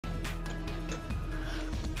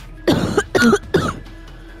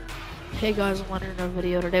Hey guys, I'm wondering in a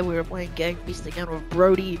video today. We were playing Gang Beast again with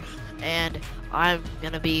Brody, and I'm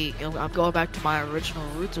going back to my original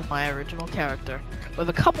roots of my original character with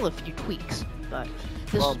a couple of few tweaks. But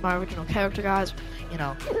this is my original character, guys. You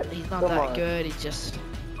know, he's not that good. He's just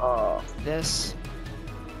this.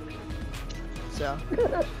 So,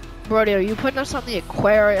 Brody, are you putting us on the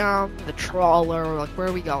aquarium, the trawler, or like where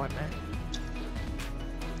are we going, man?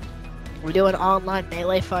 We're doing online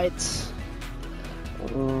melee fights.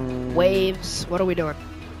 Waves. What are we doing?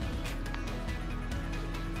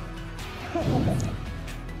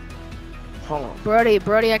 Hold on.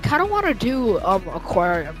 Brody, I kind of want to do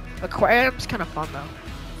aquarium. Aquarium's kind of fun though.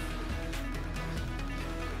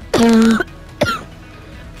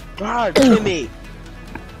 God, Timmy.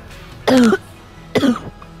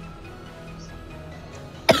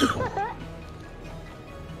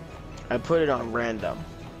 I put it on random.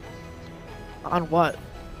 On what?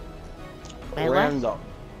 Melee? Random.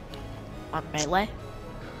 On melee?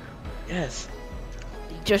 Yes.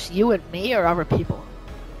 Just you and me or other people?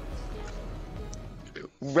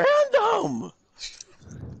 Random!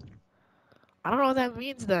 I don't know what that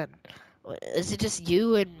means then. Is it just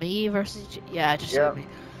you and me versus yeah, just you and me.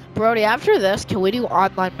 Brody, after this, can we do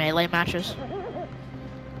online melee matches?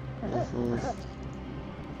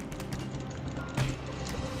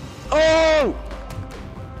 Oh!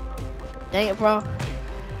 Dang it, bro.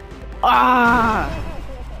 Ah!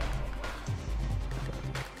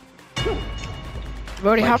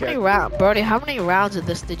 Brody, how many rounds of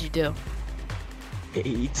this did you do?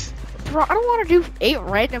 8. Bro, I don't want to do 8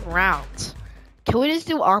 random rounds. Can we just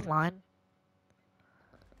do online?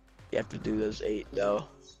 You have to do those 8 though.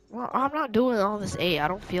 Well, I'm not doing all this 8. I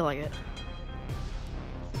don't feel like it.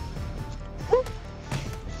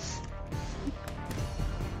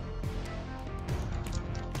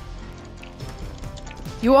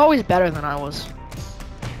 You were always better than I was.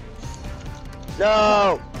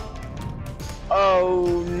 No!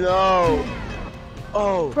 Oh no!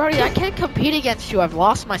 Oh! Brody, I can't compete against you. I've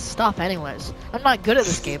lost my stuff anyways. I'm not good at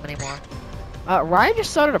this game anymore. Ryan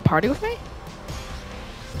just started a party with me?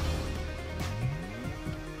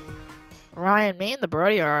 Ryan, me and the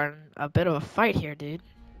Brody are in a bit of a fight here, dude.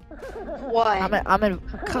 Why?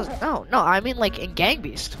 I mean like in Gang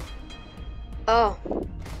Beast. Oh.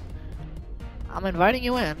 I'm inviting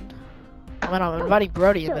you in. I'm inviting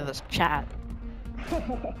Brody into this chat.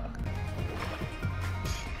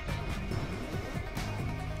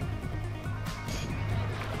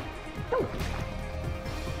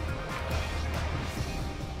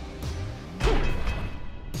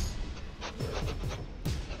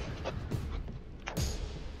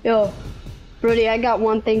 Yo, Brody, I got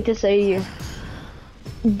one thing to say to you.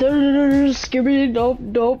 Skibbity dope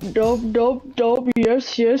dope dope dope dope.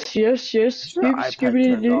 Yes, yes, yes, yes.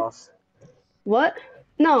 Skibbity dope. What?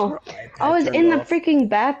 No, I was in the freaking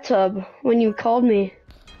bathtub when you called me.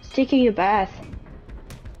 Taking a bath.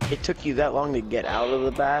 It took you that long to get out of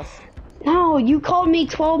the bath? No, you called me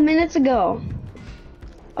 12 minutes ago.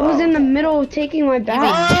 I was in the middle of taking my You mean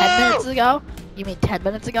bath. 10 minutes ago? You mean 10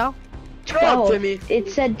 minutes ago? 12, Timmy! It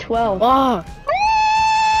said 12. Oh!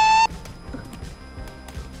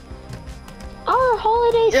 Our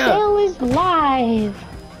holiday sale is live.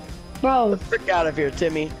 Bro, Frick out of here,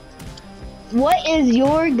 Timmy. what is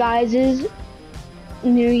your guys'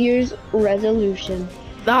 New Year's resolution?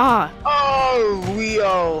 Nah! Oh,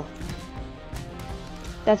 Rio!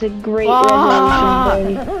 That's a great Ah.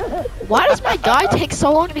 resolution, Brody. Why does my guy take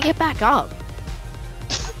so long to get back up?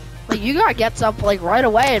 Like, you guy gets up like right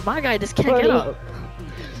away and my guy just can't get up.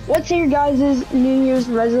 What's your guys' New Year's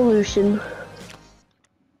resolution?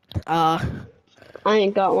 I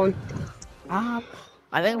ain't got one. I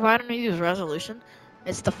think my New Year's resolution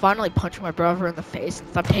is to finally punch my brother in the face and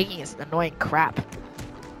stop taking his annoying crap.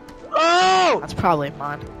 Oh! That's probably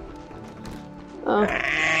mine. Oh.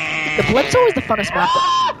 The Blitz always the funnest map.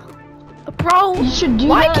 Bro, You should do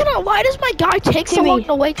why that. why does my guy take so Timmy. long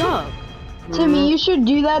to wake up? Timmy, you should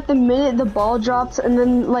do that the minute the ball drops, and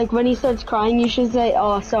then, like, when he starts crying, you should say,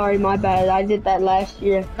 "Oh, sorry, my bad. I did that last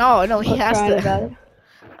year." No, he Stop has crying to. about it.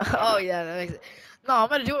 Oh yeah, that makes it. No, I'm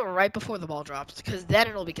gonna do it right before the ball drops, because then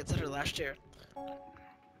it'll be considered last year.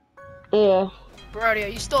 Yeah. Brody, are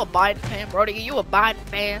you still a Biden fan? Brody, are you a Biden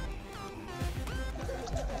fan?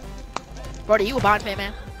 Brody, you a Biden fan,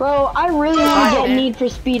 man? Bro, I really want to get man. Need for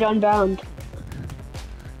Speed Unbound.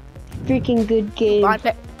 Freaking good game. Biden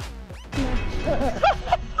fan.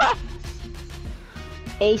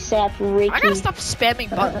 ASAP I gotta Ricky. stop spamming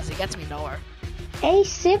buttons. It gets me nowhere.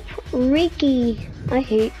 ASAP Ricky. I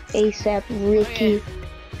hate ASAP Ricky.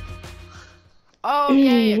 Oh,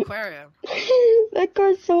 yay, aquarium. That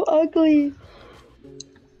car's so ugly.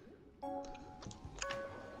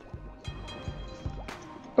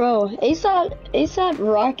 Bro, ASAP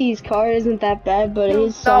Rocky's car isn't that bad, but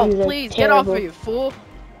his songs are please, terrible. get off me, you fool.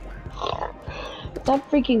 That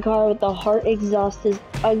freaking car with the heart exhaust is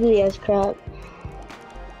ugly as crap.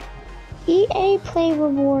 EA Play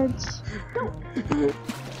rewards.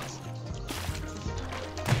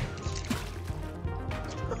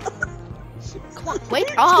 Come on,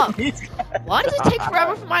 wake up! Why does it take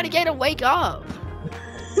forever for my to wake up?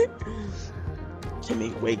 Timmy,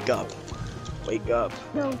 wake up. Wake up.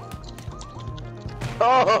 No.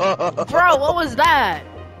 Oh! Bro, what was that?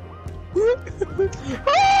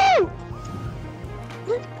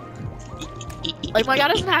 Like, my guy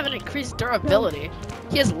doesn't have an increased durability.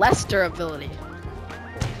 He has less durability.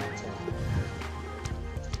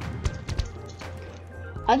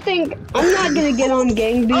 I think I'm not gonna get on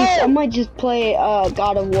Gang Beasts. I might just play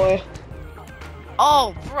God of War.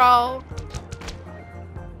 Oh, bro.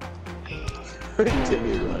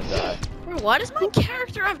 Timmy, you're gonna die. Bro, why does my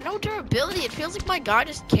character have no durability? It feels like my guy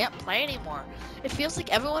just can't play anymore. It feels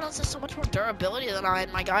like everyone else has so much more durability than I,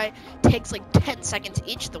 and my guy takes like 10 seconds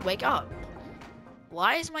each to wake up.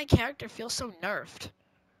 Why does my character feel so nerfed?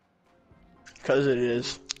 Cause it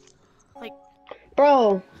is. Like,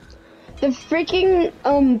 Bro, the freaking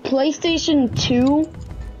PlayStation 2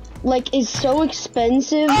 like is so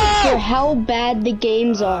expensive for how bad the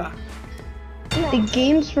games are. The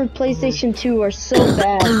games for PlayStation 2 are so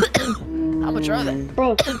bad. how much are they?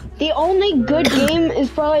 Bro, the only good game is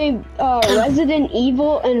probably Resident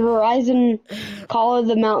Evil and Horizon Call of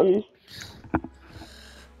the Mountain.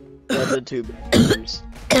 They're the two games.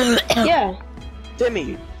 Yeah.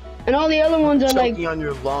 Timmy, And all the other ones are like choking on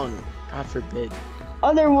your lung. God forbid.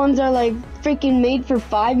 other ones are like freaking made for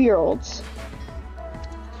 5-year-olds.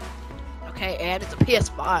 Okay, and it's a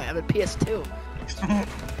PS5. I mean PS2.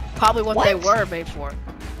 Probably what they were made for.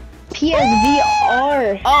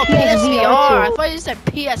 PSVR. Oh, PSVR. I too. thought you said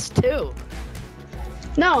PS2.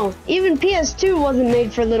 No, even PS2 wasn't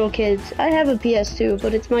made for little kids. I have a PS2,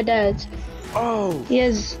 but it's my dad's. Oh! He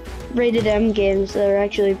has rated M games that are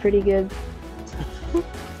actually pretty good.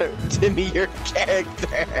 Timmy, your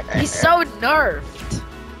character. He's so nerfed.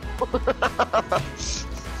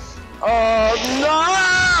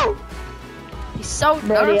 Oh no! He's so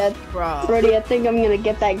Brody, nerfed, bro. Brody, I think I'm gonna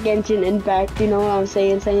get that Genshin Impact. You know what I'm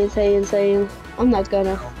saying? I'm not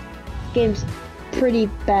gonna. Game's pretty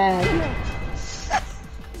bad.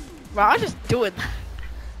 Bro, I'm just doing that.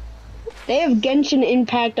 They have Genshin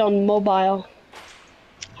Impact on mobile.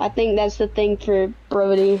 I think that's the thing for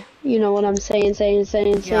Brody. You know what I'm saying?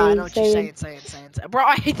 Yeah, I know what you're saying. Bro,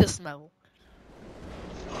 I hate this level.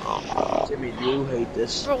 Timmy, do you hate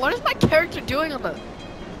this? Bro, what is my character doing on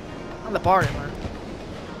the bar anymore?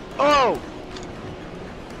 Oh!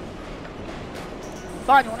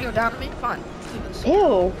 Fine, you wanna go down to me? Fine. Let's do this.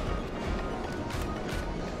 Ew.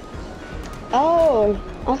 Oh,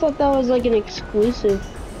 I thought that was like an exclusive,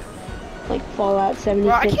 like Fallout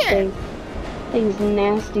 76 thing. Thing's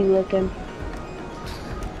nasty looking.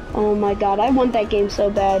 Oh my god, I want that game so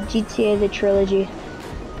bad. GTA the Trilogy.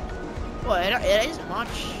 Well, it isn't much.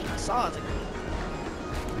 I saw it.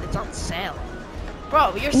 It's on sale.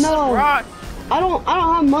 Bro, you're so wrong. I don't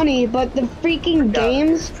have money, but the freaking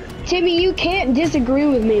games. Timmy, you can't disagree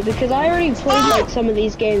with me because I already played like some of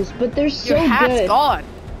these games, but they're so Your hat's good. gone.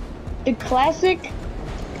 The classic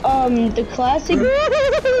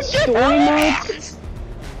story modes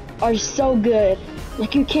are so good.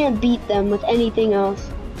 Like you can't beat them with anything else.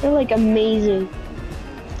 They're like amazing.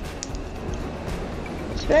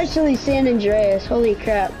 Especially San Andreas, holy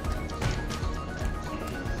crap.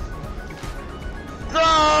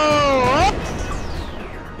 No!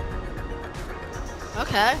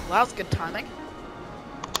 Okay, well, that was good timing.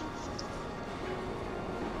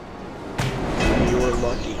 You were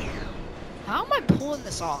lucky. How am I pulling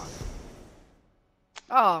this off?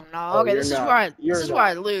 Oh no! Oh, Okay, this is where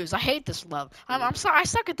I not. lose. I hate this level. I'm sorry. I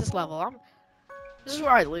suck at this level. This is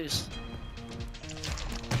where I lose.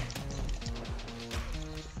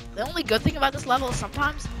 The only good thing about this level is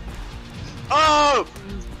sometimes. Oh!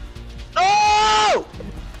 No!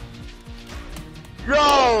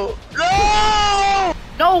 No! No!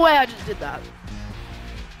 No way! I just did that.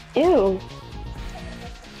 Ew.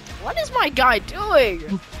 What is my guy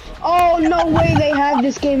doing? Oh, no way they have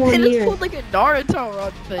this game on It just here. pulled like a Naruto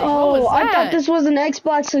run thing. Oh, What was I that? thought this was an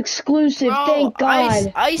Xbox exclusive. Bro, Thank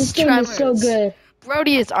God. Ice this game is so Tremors. good.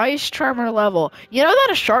 Brody, it's Ice Tremor level. You know that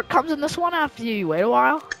a shark comes in this one after you wait a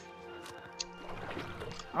while?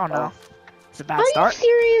 Oh no. It's a bad Are start. you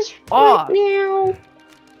serious Oh. right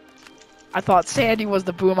now? I thought Sandy was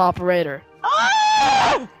the boom operator.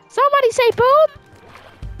 Ah! Somebody say boom!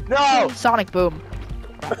 No! Sonic Boom.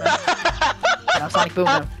 No, Sonic Boom.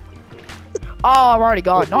 No. Oh, I'm already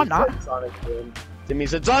gone. No, I'm not. Sonic Boom. Timmy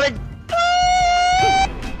said Sonic.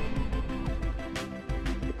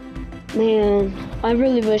 Man, I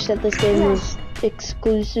really wish that this game was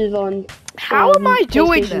exclusive on. How am I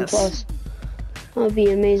doing PlayStation this? Plus. That would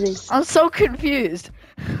be amazing. I'm so confused.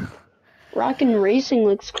 Rockin' Racing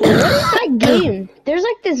looks cool. What is that game? There's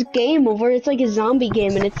like this game where it's like a zombie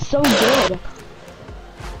game and it's so good.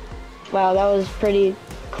 Wow, that was pretty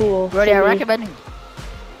cool. Brody, I recommend.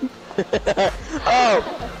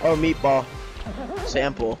 Oh, meatball.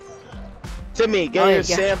 Sample. Timmy, get your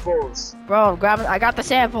samples. Bro, grab it. I got the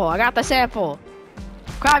sample. I got the sample.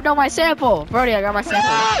 Grab no my sample. Brody, I got my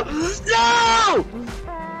sample. No!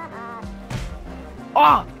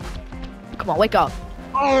 Oh! Come on, wake up.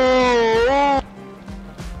 Oh!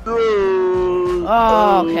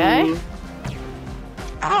 Oh, okay.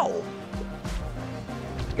 Ow!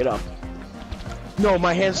 Get up. No,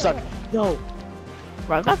 my hand's stuck. No.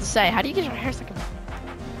 Bro, I was about to say, how do you get your hair stuck in that?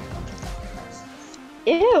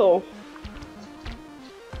 Ew.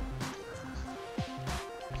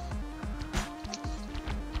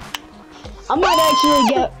 I might actually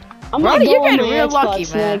get. I'm Brody, gonna you're go on getting my real Xbox lucky,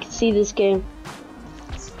 so man. I can see this game.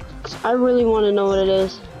 'Cause I really want to know what it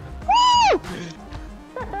is.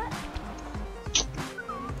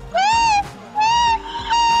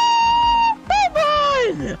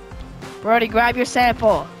 Brody, grab your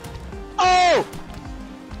sample. Oh!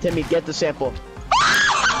 Timmy, get the sample.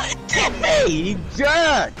 Timmy, you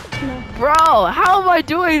jerk! Bro, how am I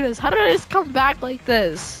doing this? How did I just come back like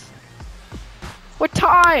this? We're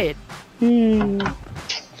tied.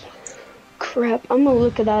 Crap, I'm gonna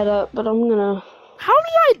look that up, but I'm gonna. How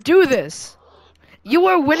did I do this? You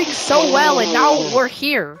were winning so well, and now we're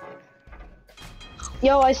here.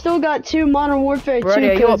 Yo, I still got 2 Modern Warfare 2 Brody,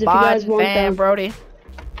 are you a codes if you guys Biden want fan, them. Brody?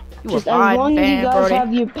 You Just a as Biden long as you fan, guys Brody?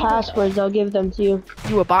 have your passwords, I'll give them to you.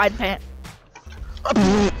 You a Biden fan?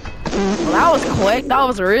 Well, that was quick. That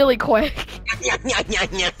was really quick.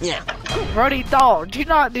 Brody, don't. Do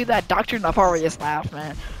not do that Dr. Nefarious laugh,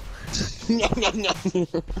 man.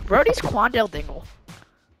 Brody's Quandale Dingle.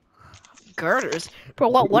 Girders? Bro,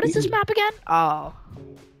 what is this map again? Oh.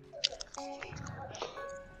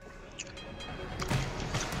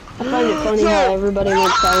 I find it funny how everybody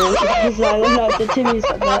went silent. Because I don't know if the Timmy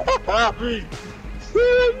said that.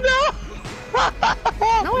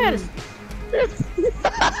 No, I had to...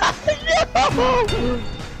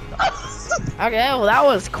 Okay, well that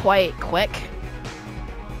was quite quick.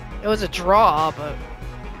 It was a draw, but...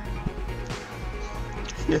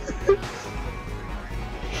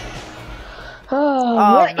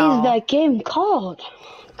 What is no. that game called?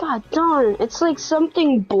 God darn, it's like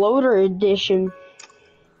something bloater edition.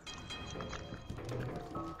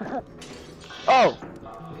 Oh!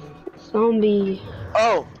 Zombie.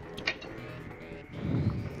 Oh!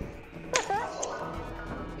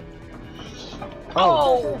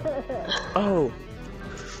 Oh! Oh!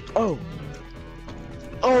 Oh!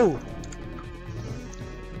 Oh!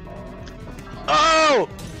 Oh!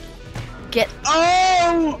 Get...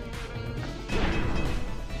 Oh!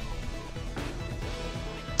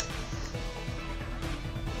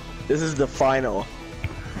 This is the final.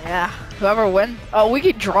 Yeah, whoever wins... Oh, we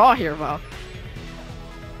could draw here, though.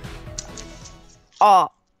 Oh.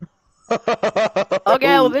 Okay,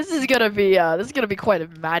 well this is gonna be quite a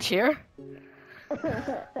match here.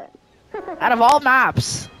 Out of all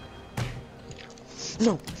maps.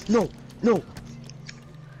 No, no, no.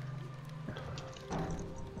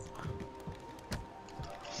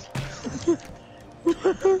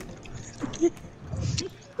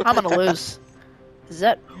 I'm gonna lose. Is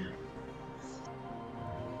that...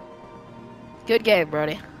 Good game,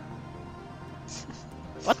 Brody.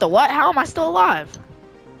 What the what? How am I still alive?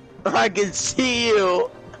 I can see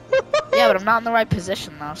you. Yeah, but I'm not in the right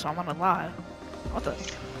position now, so I'm not alive. What the?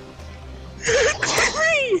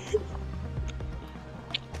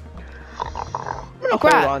 Oh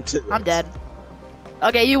crap! I'm dead.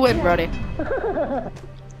 Okay, you win, Brody.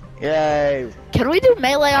 Yay. Can we do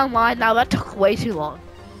Melee Online now? That took way too long.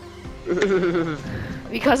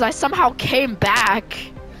 Because I somehow came back.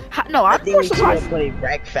 No, I'm more surprised. Play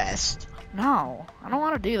Wreckfest. No, I don't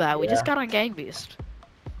want to do that. We just got on Gang Beast.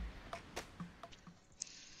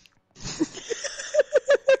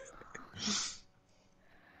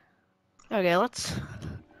 Okay, let's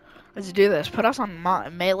do this. Put us on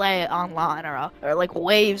Melee Online or like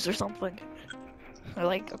Waves or something, or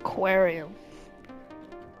like Aquarium.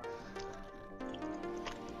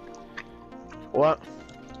 What?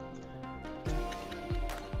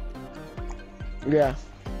 Yeah.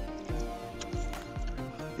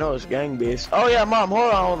 No, it's Gang Beast. Oh yeah, Mom,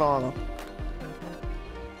 hold on, hold on, hold on.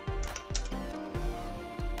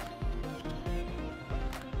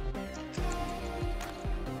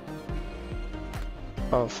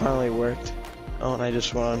 Oh, it finally worked. Oh, and I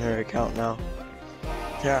just went on her account now.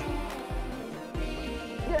 Yeah.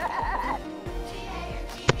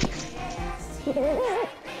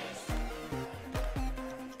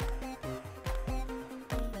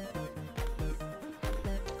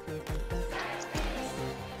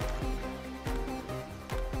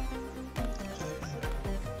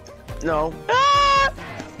 No. Ah!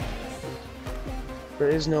 There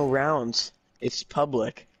is no rounds. It's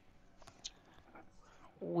public.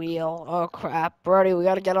 Wheel. Oh crap. Brody, we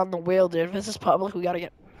gotta get on the wheel, dude. If this is public, we gotta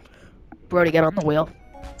get... Brody, get on the wheel.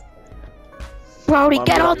 Brody,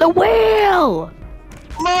 get on the wheel!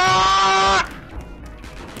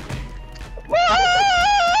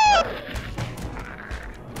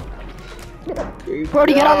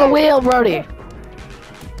 Brody, get on the wheel, Brody!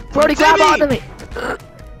 Brody, grab onto me!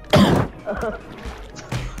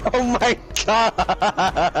 Oh my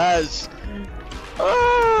gosh!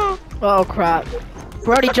 Oh, oh crap.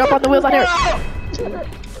 Brody, jump on the wheels on here!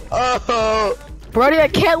 Oh! Brody, I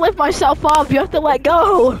can't lift myself up, you have to let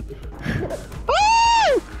go!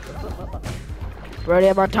 Brody,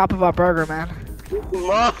 I'm on top of our burger, man.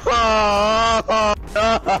 Ah!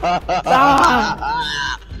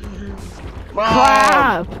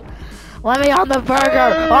 Crap! Let me on the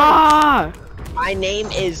burger! Ah! My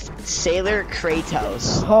name is Sailor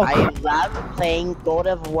Kratos. Oh, I love playing God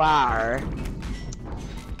of War.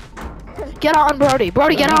 Get on, Brody!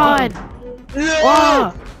 Brody, get on! No!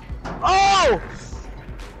 Oh! Oh!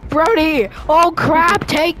 Brody! Oh crap!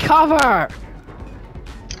 Take cover!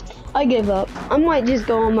 I give up. I might just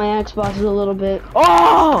go on my Xbox a little bit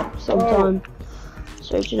Oh! sometime.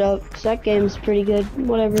 Search it up, 'cause that game's pretty good.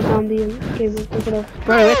 Whatever zombie game, look it up.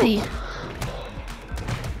 Brody, with the...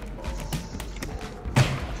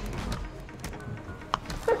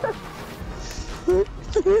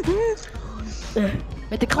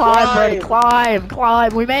 With the climb, Brody,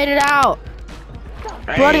 climb! We made it out!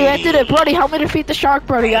 Brody, we did it! Brody, help me defeat the shark,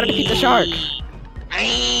 Brody! You gotta defeat the shark!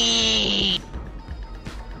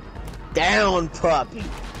 Down, puppy!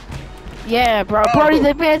 Yeah, bro. Brody,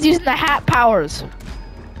 the man's using the hat powers!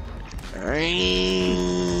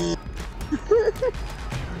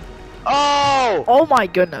 Oh! Oh my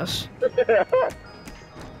goodness. Get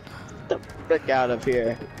the frick out of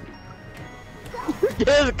here.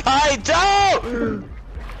 Give Kaito!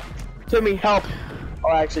 Timmy, help! Oh,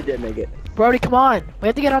 I actually did make it. Brody, come on! We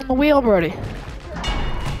have to get on the wheel, Brody!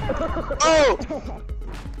 Oh!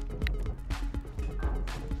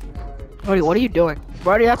 Brody, what are you doing?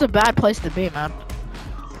 Brody, that's a bad place to be, man.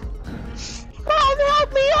 Mom,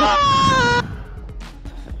 help me up!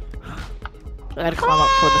 I gotta climb up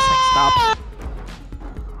before this thing stops.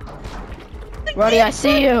 Brody, I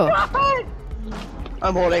see you!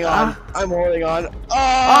 I'm holding on. I'm holding on.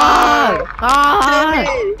 Ah! Ah!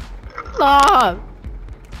 Ah!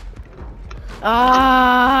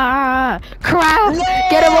 Ah! Crap! No!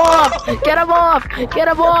 Get him off! Get him off! Get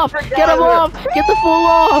him off! Get him off! Get the fool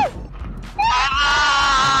off!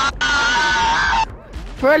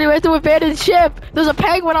 Brody, we have to abandon the ship! There's a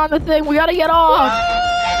penguin on the thing! We gotta get off!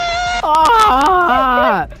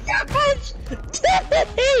 Ah!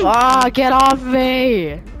 Ah! Get off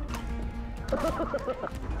me!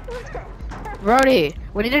 Brody,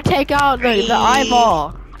 we need to take out the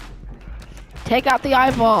eyeball. Take out the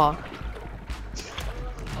eyeball.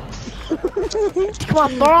 Come on,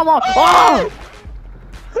 throw him off. Oh!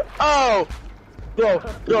 Oh! Go,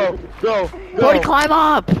 go, go, go. Brody, climb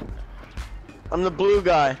up. I'm the blue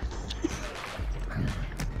guy.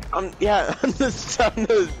 I'm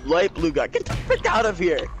the light blue guy. Get the frick out of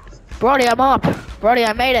here. Brody, I'm up. Brody,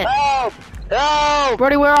 I made it. No! No!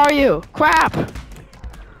 Brody, where are you? Crap.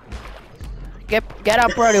 Get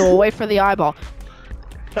up, Brody. We'll wait for the eyeball.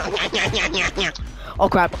 Oh,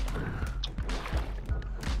 crap.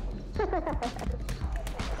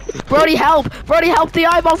 Brody, help! Brody, help! The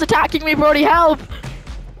eyeball's attacking me! Brody, help!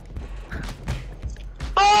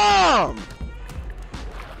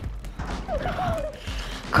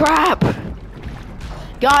 Crap!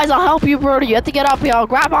 Guys, I'll help you, Brody. You have to get up here. I'll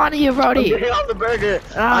grab onto you, Brody. I'm getting on the burger.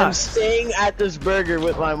 I'm staying at this burger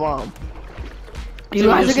with my mom. You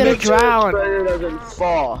guys are gonna drown. Sure this burger doesn't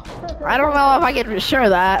fall. I don't know if I can assure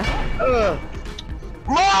that.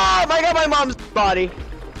 Mom! I got my mom's body.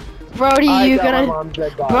 Brody, you're gonna...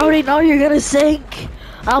 Brody, no, you're gonna sink.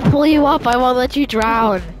 I'll pull you up. I won't let you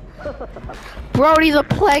drown. Brody, the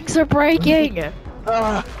planks are breaking.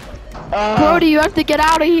 Brody, you have to get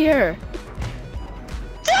out of here.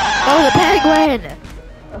 penguin!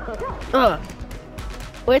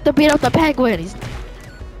 We have to beat up the penguin. He's...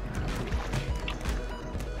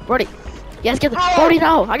 Brody. Yes, get the... Brody,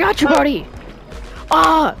 no! I got you, Brody!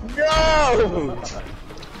 Ah! No!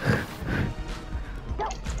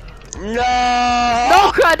 No!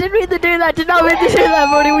 No, crap! Didn't mean to do that! Did not mean to do that,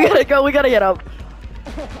 Brody! We gotta go! We gotta get up!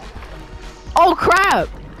 Oh, crap!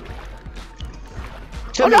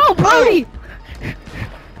 Timmy, oh, no, Brody!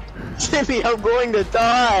 Timmy, I'm going to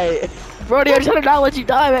die! Brody, I'm trying to not let you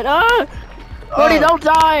die, man! Ah! Brody, don't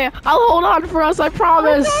die! I'll hold on for us, I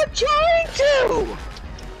promise! I'm not trying to!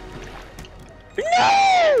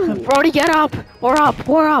 No! Brody, get up! We're up!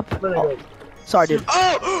 We're up! Oh. Sorry, dude.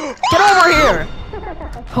 Oh. Get over here!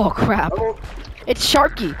 Oh, crap. It's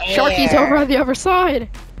Sharky. Sharky's over on the other side.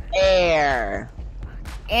 Air.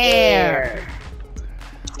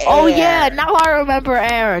 Oh, yeah, now I remember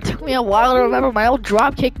air. It took me a while to remember my old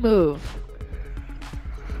dropkick move.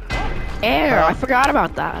 Air, I forgot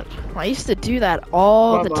about that. I used to do that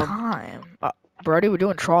all the time. Brody, we're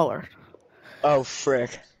doing trawler. Oh,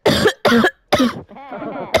 frick.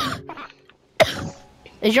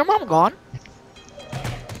 Is your mom gone?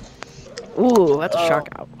 Ooh, that's a shark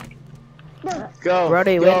out. Go.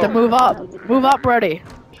 Brody, we have to move up. Move up, Brody.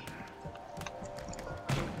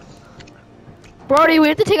 Brody, we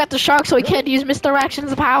have to take out the shark so we can't use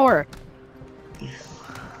misdirection's power.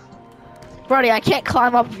 Brody, I can't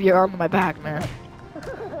climb up if you're on my back, man.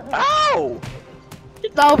 Ow!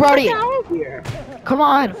 No, Brody. Get out of here. Come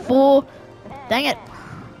on, fool. Dang it.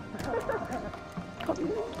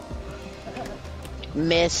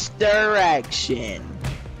 Misdirection.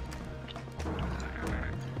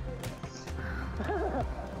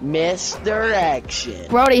 Misdirection.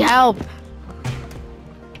 Brody, help.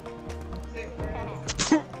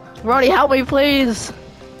 Brody, help me, please.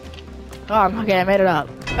 Oh, okay, I made it up.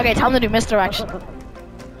 Okay, tell him to do misdirection.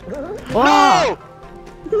 Whoa!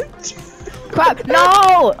 No! Crap!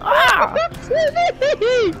 No! Ah!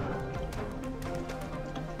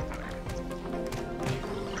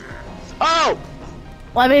 Oh!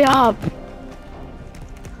 Let me up!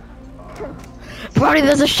 Brody,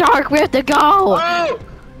 there's a shark! We have to go! Oh!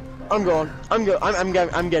 I'm going. I'm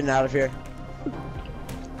getting out of here.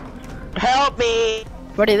 Help me!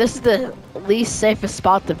 Brody, this is the least safest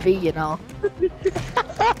spot to be, you know.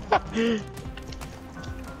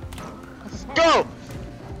 Go!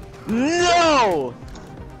 No!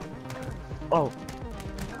 Oh.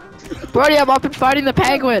 Brody, I'm up and fighting the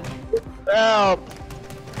penguin! Help!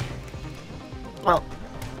 Oh.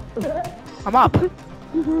 I'm up.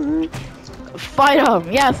 Fight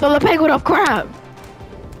him! Yeah, throw the penguin up, crap!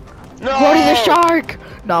 No! Brody, the shark!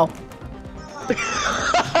 No.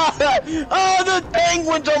 Oh, the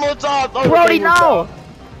penguin's almost off! Oh, Brody, no!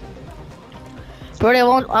 Brody, I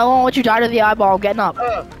won't let you die to the eyeball. I'm getting up.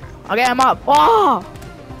 Okay, I'm up. Oh!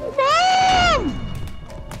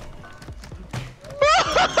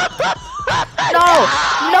 No!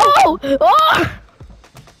 No! Oh!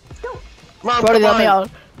 Mom, Brody, let me out.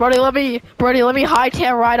 Brody, let me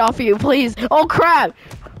hightail right off of you, please. Oh crap!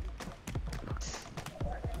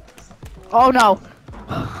 Oh no!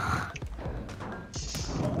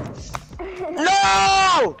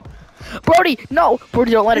 No! Brody, no!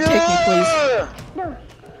 Brody, don't let it take me, please.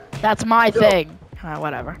 That's my thing.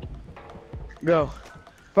 Whatever. Go.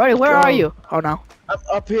 Brody, where are you? Oh no. I'm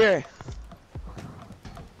up here.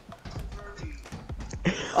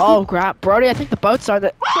 Oh crap, Brody, I think the boats are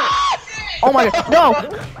the. Oh my god, no!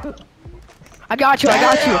 I got you, I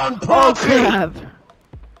got you. Oh crap.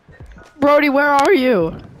 Brody, where are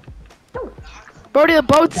you? Brody, the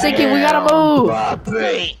boat's sinking, we gotta move!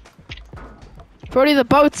 Brody, the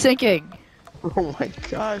boat's sinking. Oh my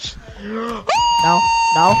gosh. No.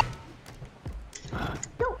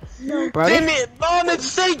 Brody? Damn it, Mom, it's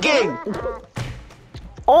sinking!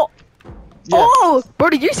 Oh! Yeah. Oh!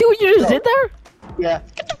 Brody, did you see what you just did there? Yeah.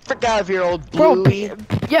 Get the frick out of here, old Bro, Bluey.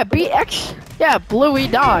 BX. Yeah, Bluey,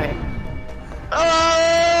 die.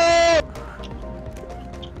 Oh!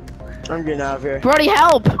 I'm getting out of here. Brody,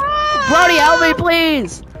 help! Brody, help me,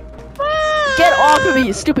 please! Get off of me,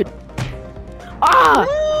 you stupid. Ah!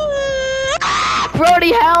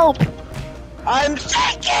 Brody, help! I'm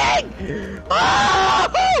sinking! Oh!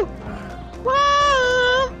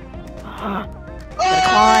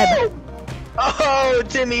 Climb. Oh,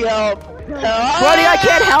 Timmy, help! Help! Brody, I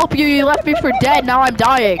can't help you. You left me for dead. Now I'm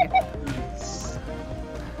dying.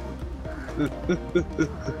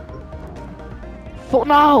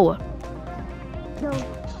 No.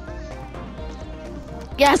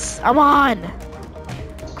 Yes, I'm on.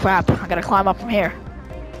 Crap, I gotta climb up from here.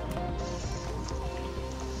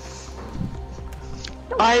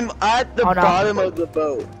 I'm at the Oh, no. bottom of the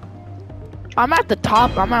boat. I'm at the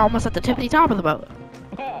top. I'm almost at the tippity top of the boat.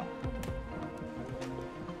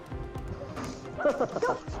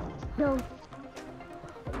 No.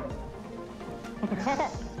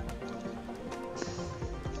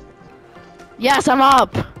 Yes, I'm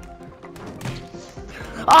up.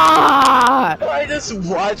 Ah! I just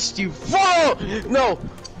watched you fall. No,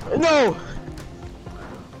 no.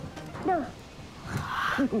 No.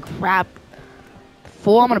 Crap.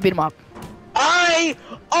 4. I'm gonna beat him up. I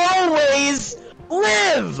always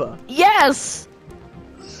live. Yes.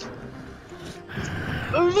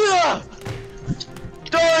 Ugh.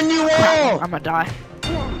 Darn you all. I'm gonna die.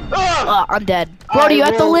 Ugh. I'm dead. Brody, you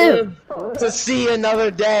have to will live. to see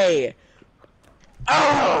another day.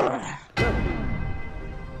 Ugh.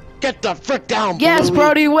 Get the frick down, Yes, Bluey.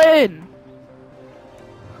 Brody, win.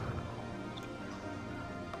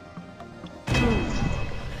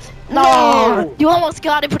 No, you almost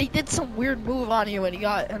got it, but he did some weird move on you, and he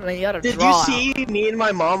got a Did draw. you see me and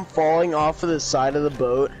my mom falling off of the side of the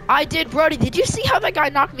boat? I did, Brody. Did you see how that guy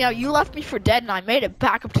knocked me out? You left me for dead, and I made it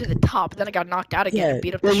back up to the top. Then I got knocked out again and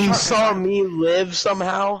beat up the Then you shark. saw me live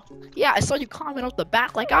somehow? Yeah, I saw you climbing up the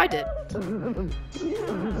back like I did.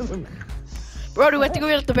 Brody, we have to go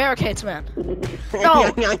get at the barricades, man. No,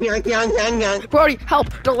 Brody, help!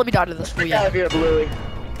 Don't let me die to this for you. Get out of here, Bluey.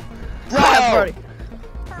 No, Brody.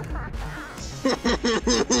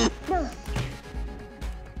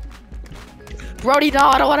 Brody, no,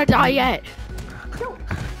 I don't want to die yet.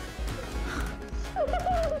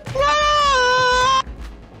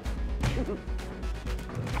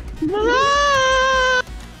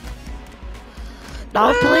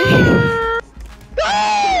 No, please.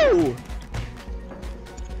 Go!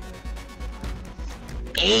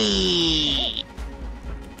 Hey.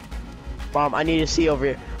 Mom, I need to see over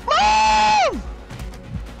here. Mom!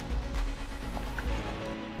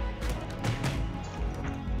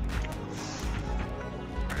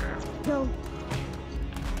 No.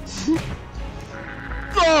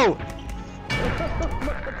 Go!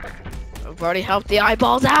 Brody, help the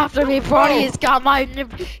eyeballs after me. Brody, he's got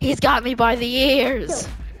me by the ears.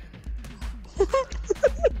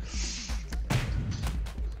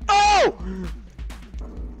 Oh!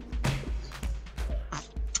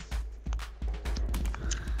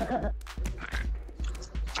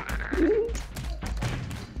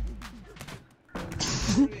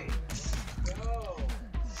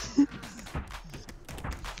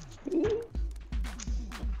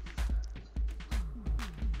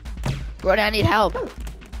 Brody, I need help.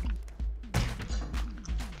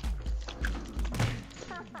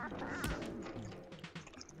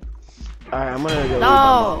 Alright, I'm gonna go.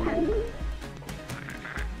 No.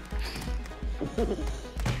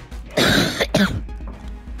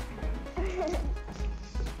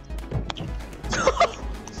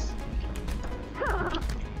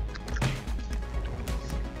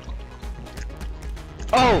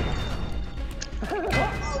 Oh!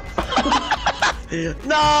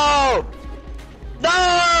 No!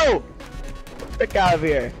 No! Get out of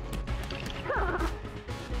here.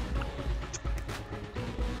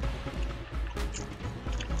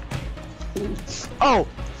 Oh!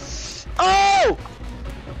 Oh!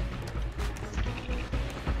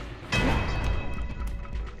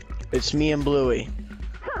 It's me and Bluey.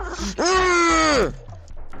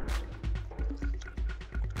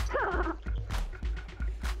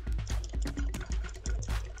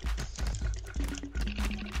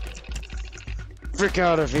 Frick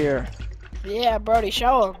out of here. Yeah, Brody,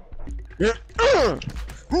 show him.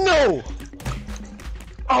 No!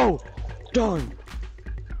 Oh! Darn.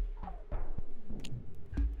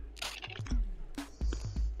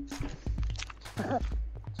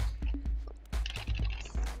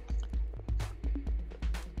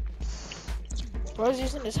 Brody's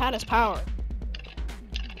using his hat as power.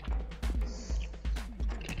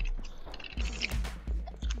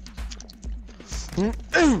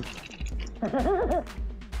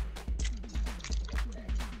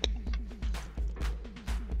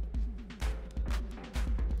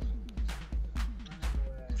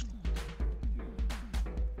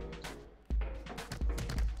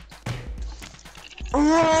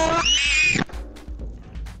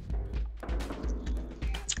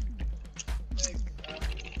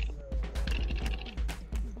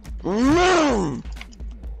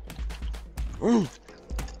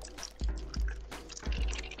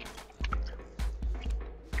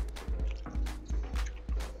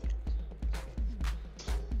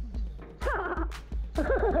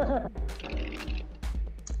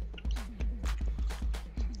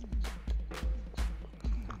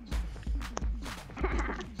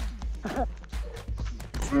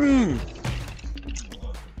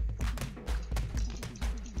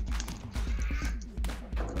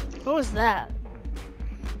 What was that?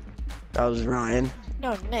 That was Ryan.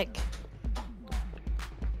 No, Nick.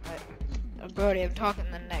 Brody, I'm talking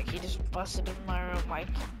to Nick. He just busted in my room like...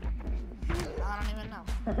 I don't even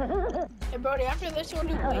know. Hey, Brody, after this one,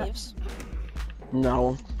 who leaves?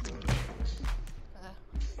 No.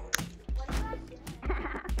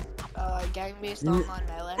 Gang Beast online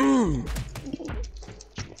melee.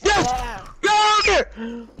 Yes! Yeah. Get out here!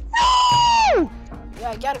 No!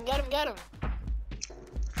 Yeah, get him, get him, get him.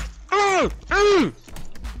 Oh,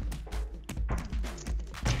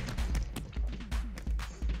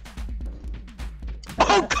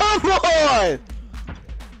 come on!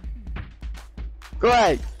 Go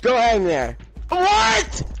ahead. Go hang there.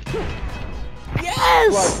 What?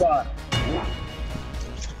 Yes! What?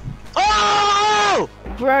 Oh!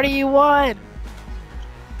 Brody, you won.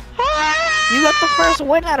 You got the first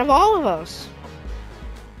win out of all of us.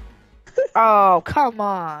 Oh, come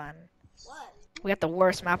on. What? We got the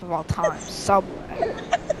worst map of all time. Subway.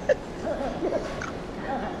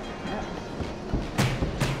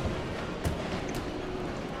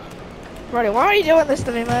 Brody, why are you doing this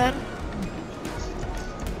to me, man?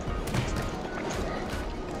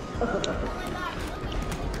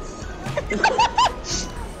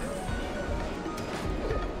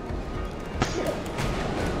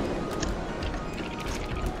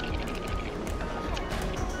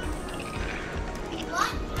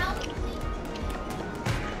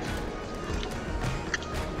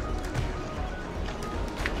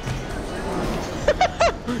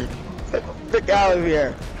 Get out of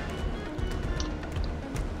here.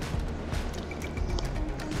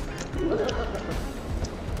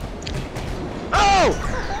 Oh!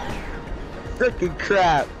 Freaking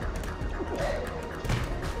crap.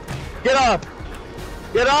 Get up!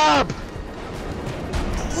 Get up!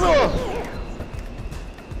 Ugh.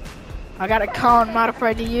 I got a cone, I'm not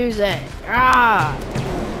afraid to use it. Ah!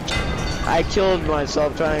 I killed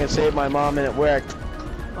myself trying to save my mom and it worked.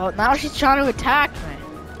 Well, now she's trying to attack me.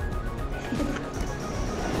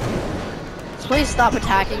 Please stop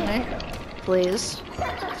attacking me. Please.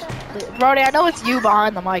 Brody, I know it's you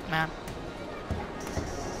behind the mic, man.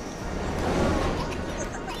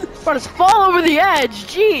 Bro, just fall over the edge,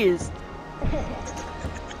 jeez.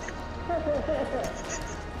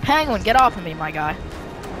 Penguin, get off of me, my guy.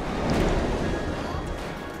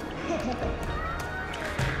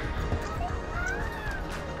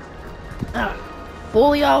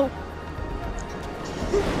 Folio.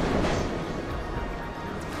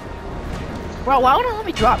 Bro, why wouldn't it let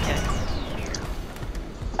me drop kick?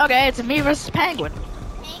 Okay, it's me versus Penguin.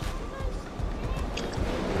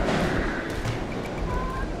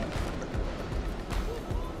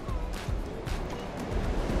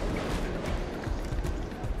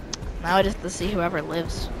 Now I just have to see whoever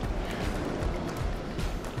lives.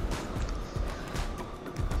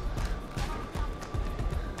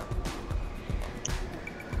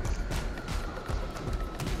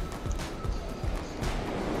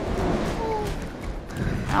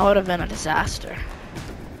 That would have been a disaster.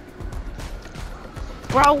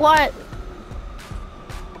 Bro, what?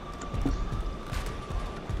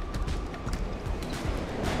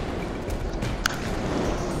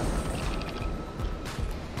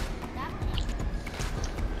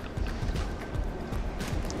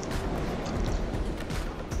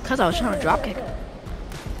 Because I was trying to drop kick.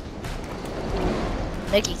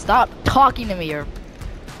 Nikki, stop talking to me. You're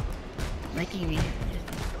making me...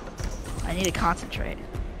 I need to concentrate.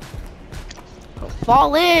 Oh,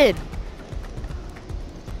 fall in!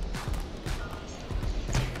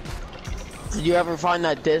 Did you ever find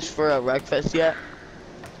that disc for a Wreckfest yet?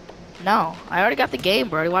 No, I already got the game,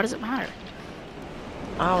 Brody. Why does it matter?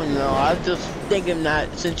 I don't know. I was just thinking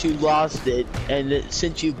that since you lost it and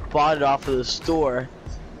since you bought it off of the store,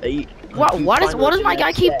 that you, What does my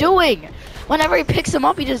guy keep doing? Whenever he picks him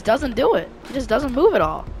up, he just doesn't do it. He just doesn't move at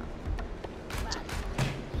all.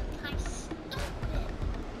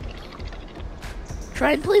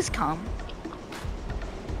 Trent, please come.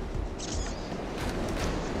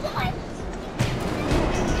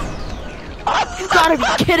 You gotta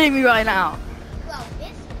be kidding me right now.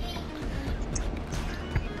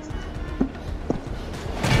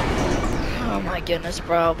 Oh my goodness,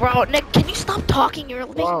 bro. Bro, Nick, can you stop talking? You're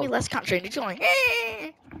making me less concentrated. You're going,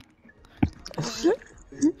 eh.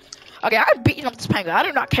 Okay, I'm beating up this penguin. I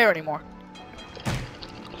do not care anymore.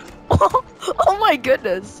 Oh my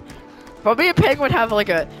goodness. Bro, me and Penguin have like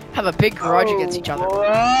a big grudge against each other.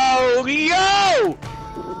 Oh, yo!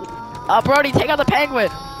 Brody, take out the penguin.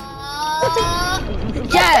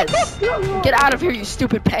 Yes! Get out of here, you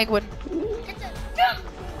stupid penguin.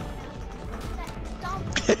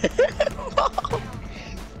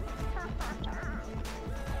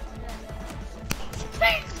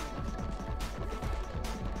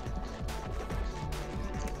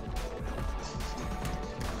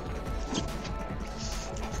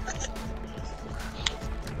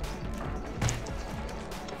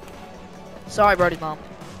 Sorry, Brody's mom.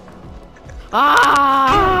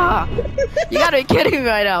 Ah! You gotta be kidding me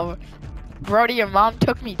right now. Brody, your mom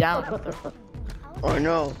took me down with her. Oh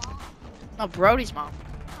no. No, Brody's mom.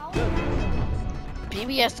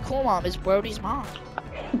 BBS Cool Mom is Brody's mom.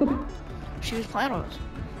 She was playing with us.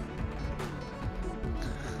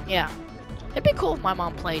 Yeah. It'd be cool if my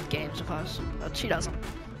mom played games with us, but she doesn't.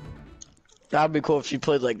 That'd be cool if she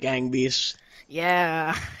played like Gang Beasts.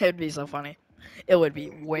 Yeah, it'd be so funny. It would be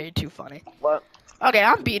way too funny. What? Okay,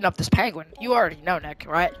 I'm beating up this penguin. You already know, Nick,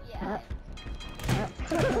 right? Yeah.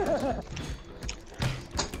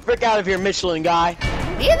 Frick out of here, Michelin guy.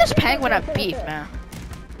 Me and this penguin have beef, man.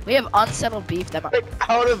 We have unsettled beef that Frick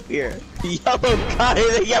out of here.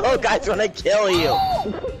 The yellow guys wanna kill you.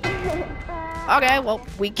 Okay, well,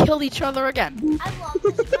 we killed each other again. I love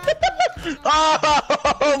this guy.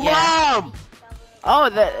 Oh, Yeah. Mom! Oh,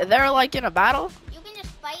 they're like in a battle? You can just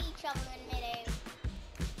fight each other in midair.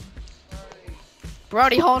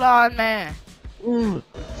 Brody, hold on, man. Mm.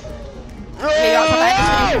 Okay, y'all, come back. This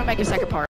video's gonna make a second part.